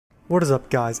What is up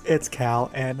guys, it's Cal,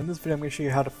 and in this video I'm going to show you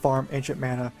how to farm Ancient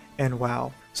Mana in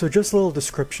WoW. So just a little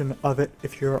description of it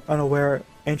if you're unaware.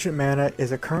 Ancient Mana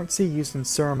is a currency used in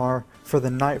Suramar for the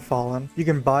Nightfallen. You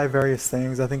can buy various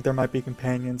things. I think there might be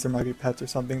companions, there might be pets or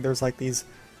something. There's like these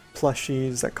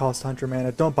plushies that cost 100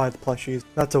 mana. Don't buy the plushies,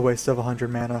 that's a waste of 100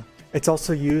 mana. It's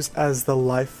also used as the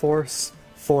life force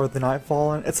for the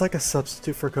Nightfallen. It's like a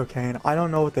substitute for cocaine. I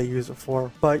don't know what they use it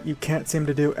for, but you can't seem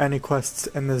to do any quests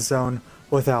in this zone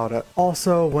without it.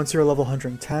 Also, once you're level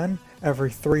 110, every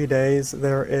 3 days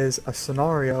there is a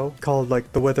scenario called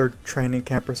like the Withered Training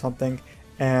Camp or something,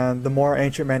 and the more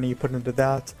Ancient Mana you put into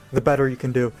that, the better you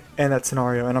can do in that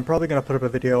scenario. And I'm probably going to put up a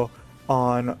video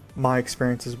on my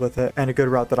experiences with it and a good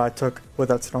route that I took with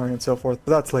that scenario and so forth,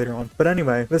 but that's later on. But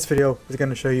anyway, this video is going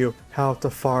to show you how to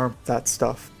farm that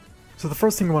stuff. So the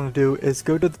first thing you want to do is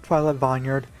go to the Twilight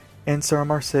Vineyard in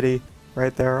Suramar City,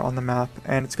 right there on the map,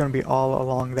 and it's going to be all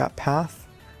along that path.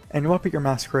 And you want to put your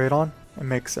Masquerade on. It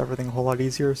makes everything a whole lot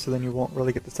easier, so then you won't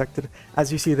really get detected. As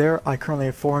you see there, I currently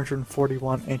have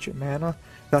 441 Ancient Mana.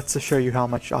 That's to show you how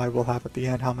much I will have at the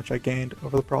end, how much I gained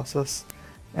over the process.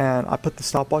 And I put the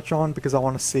stopwatch on because I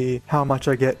want to see how much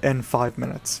I get in 5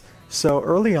 minutes. So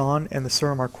early on in the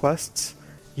Suramar quests,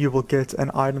 you will get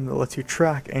an item that lets you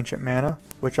track Ancient Mana,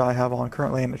 which I have on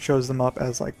currently, and it shows them up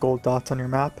as like gold dots on your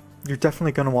map. You're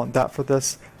definitely going to want that for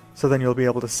this, so then you'll be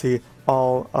able to see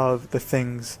all of the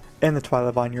things in the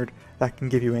Twilight Vineyard that can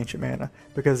give you Ancient Mana.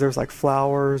 Because there's like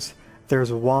flowers,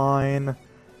 there's wine,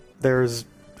 there's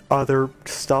other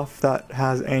stuff that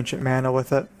has Ancient Mana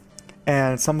with it.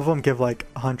 And some of them give like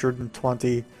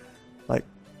 120, like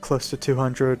close to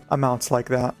 200 amounts like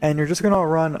that. And you're just going to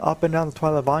run up and down the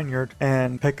Twilight Vineyard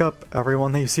and pick up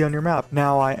everyone that you see on your map.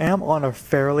 Now I am on a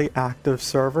fairly active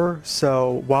server,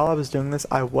 so while I was doing this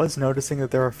I was noticing that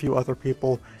there are a few other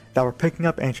people that were picking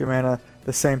up Ancient Mana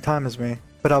the same time as me.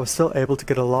 But I was still able to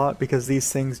get a lot because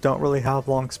these things don't really have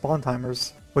long spawn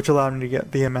timers, which allowed me to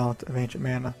get the amount of Ancient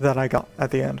Mana that I got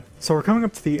at the end. So we're coming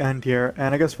up to the end here,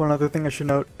 and I guess one other thing I should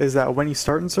note is that when you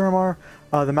start in Suramar,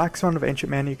 the max amount of Ancient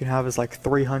Mana you can have is like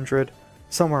 300,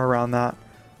 somewhere around that.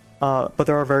 But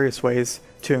there are various ways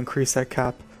to increase that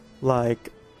cap,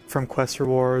 like from quest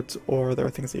rewards, or there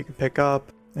are things that you can pick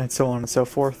up, and so on and so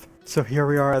forth. So here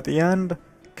we are at the end,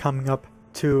 coming up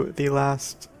to the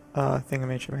last thing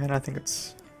of Ancient Mana. I think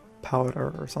it's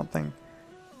powder or something.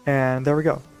 And there we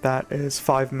go. That is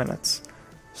 5 minutes.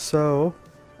 So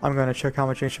I'm going to check how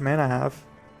much Ancient Mana I have.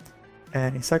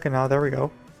 Any second now. There we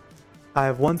go. I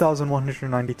have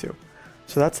 1,192.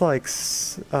 So that's like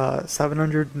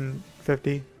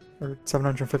 750 or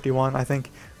 751, I think,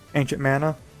 Ancient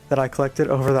Mana that I collected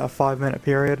over that 5-minute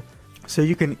period. So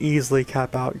you can easily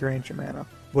cap out your Ancient Mana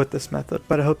with this method.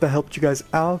 But I hope that helped you guys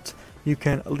out. You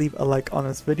can leave a like on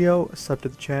this video, sub to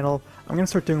the channel. I'm going to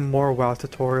start doing more WoW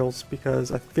tutorials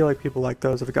because I feel like people like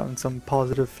those. I've gotten some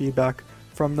positive feedback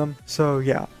from them. So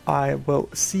yeah, I will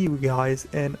see you guys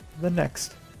in the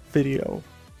next video.